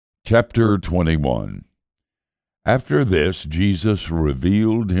Chapter 21. After this, Jesus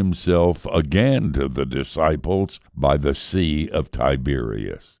revealed himself again to the disciples by the Sea of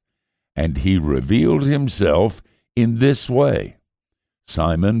Tiberias. And he revealed himself in this way: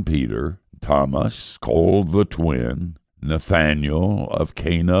 Simon Peter, Thomas, called the twin, Nathanael of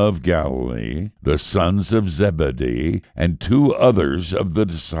Cana of Galilee, the sons of Zebedee, and two others of the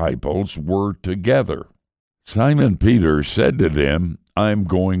disciples were together. Simon Peter said to them, "I am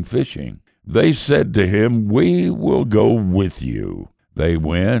going fishing." They said to him, "We will go with you." They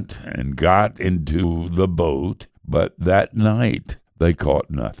went and got into the boat, but that night they caught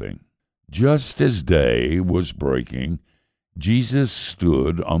nothing. Just as day was breaking, Jesus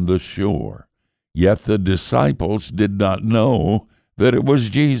stood on the shore, yet the disciples did not know that it was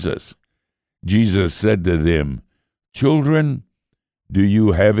Jesus. Jesus said to them, "Children, do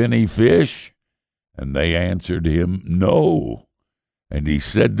you have any fish?" And they answered him, "No." And he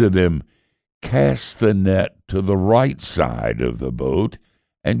said to them, "Cast the net to the right side of the boat,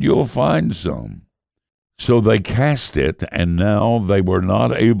 and you'll find some." So they cast it, and now they were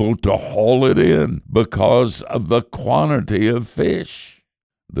not able to haul it in because of the quantity of fish.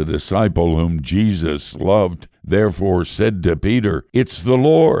 The disciple whom Jesus loved therefore said to Peter, "It's the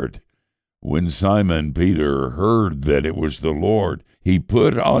Lord." When Simon Peter heard that it was the Lord, he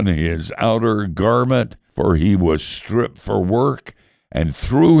put on his outer garment, for he was stripped for work, and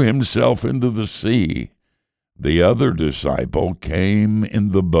threw himself into the sea. The other disciple came in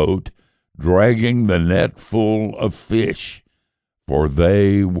the boat, dragging the net full of fish, for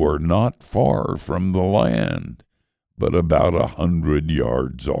they were not far from the land, but about 100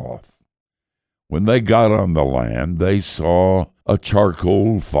 yards off. When they got on the land, they saw a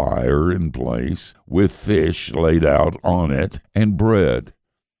charcoal fire in place, with fish laid out on it, and bread.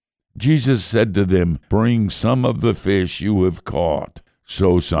 Jesus said to them, "Bring some of the fish you have caught."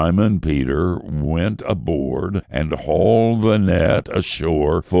 So Simon Peter went aboard and hauled the net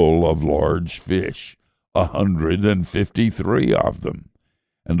ashore full of large fish, 153 of them.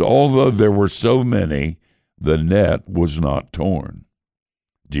 And although there were so many, the net was not torn.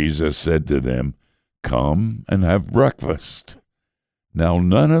 Jesus said to them, "Come and have breakfast." Now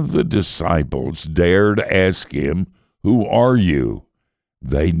none of the disciples dared ask him, "Who are you?"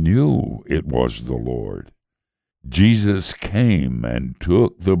 They knew it was the Lord. Jesus came and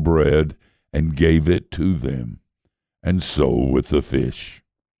took the bread and gave it to them, and so with the fish.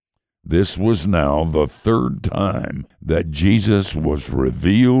 This was now the third time that Jesus was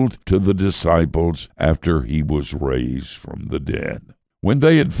revealed to the disciples after he was raised from the dead. When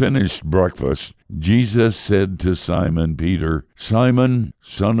they had finished breakfast, Jesus said to Simon Peter, "Simon,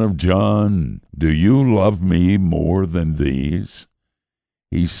 son of John, do you love me more than these?"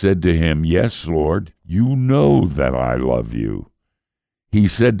 He said to him, "Yes, Lord, you know that I love you." He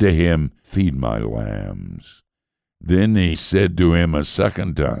said to him, "Feed my lambs." Then he said to him a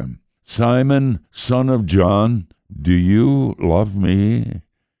second time, "Simon, son of John, do you love me?"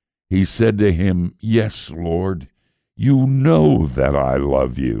 He said to him, "Yes, Lord, you know that I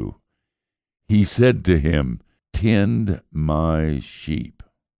love you." He said to him, "Tend my sheep."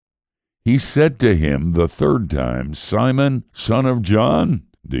 He said to him the third time, "Simon, son of John,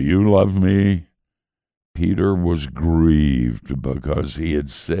 do you love me?" Peter was grieved because he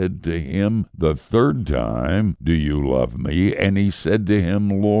had said to him the third time, "Do you love me?" And he said to him,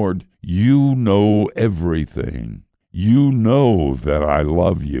 "Lord, you know everything. You know that I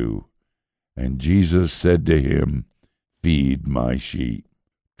love you." And Jesus said to him, "Feed my sheep.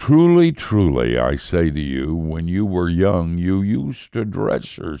 Truly, truly, I say to you, when you were young, you used to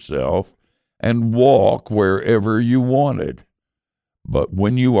dress yourself and walk wherever you wanted. But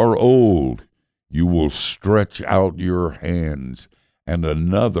when you are old, you will stretch out your hands, and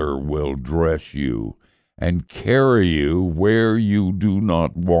another will dress you and carry you where you do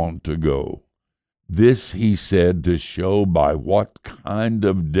not want to go." This he said to show by what kind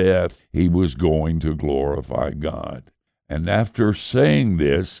of death he was going to glorify God. And after saying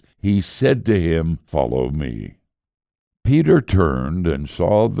this, he said to him, "Follow me." Peter turned and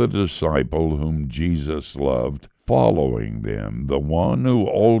saw the disciple whom Jesus loved following them, the one who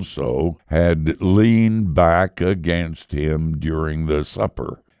also had leaned back against him during the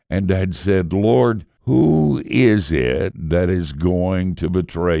supper, and had said, "Lord, who is it that is going to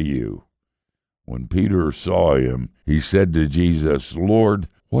betray you?" When Peter saw him, he said to Jesus, "Lord,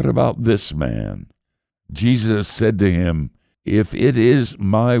 what about this man?" Jesus said to him, "If it is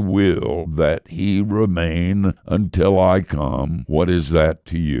my will that he remain until I come, what is that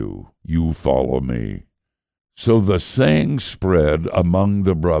to you? You follow me." So the saying spread among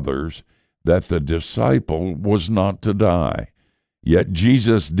the brothers that the disciple was not to die. Yet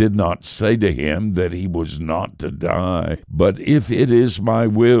Jesus did not say to him that he was not to die. But if it is my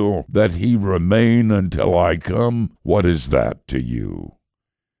will that he remain until I come, what is that to you?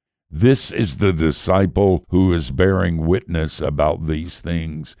 This is the disciple who is bearing witness about these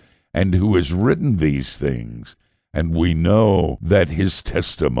things, and who has written these things, and we know that his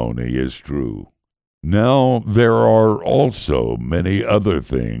testimony is true. Now there are also many other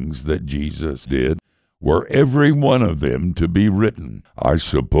things that Jesus did, were every one of them to be written. I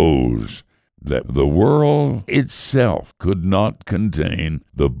suppose that the world itself could not contain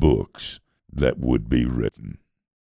the books that would be written.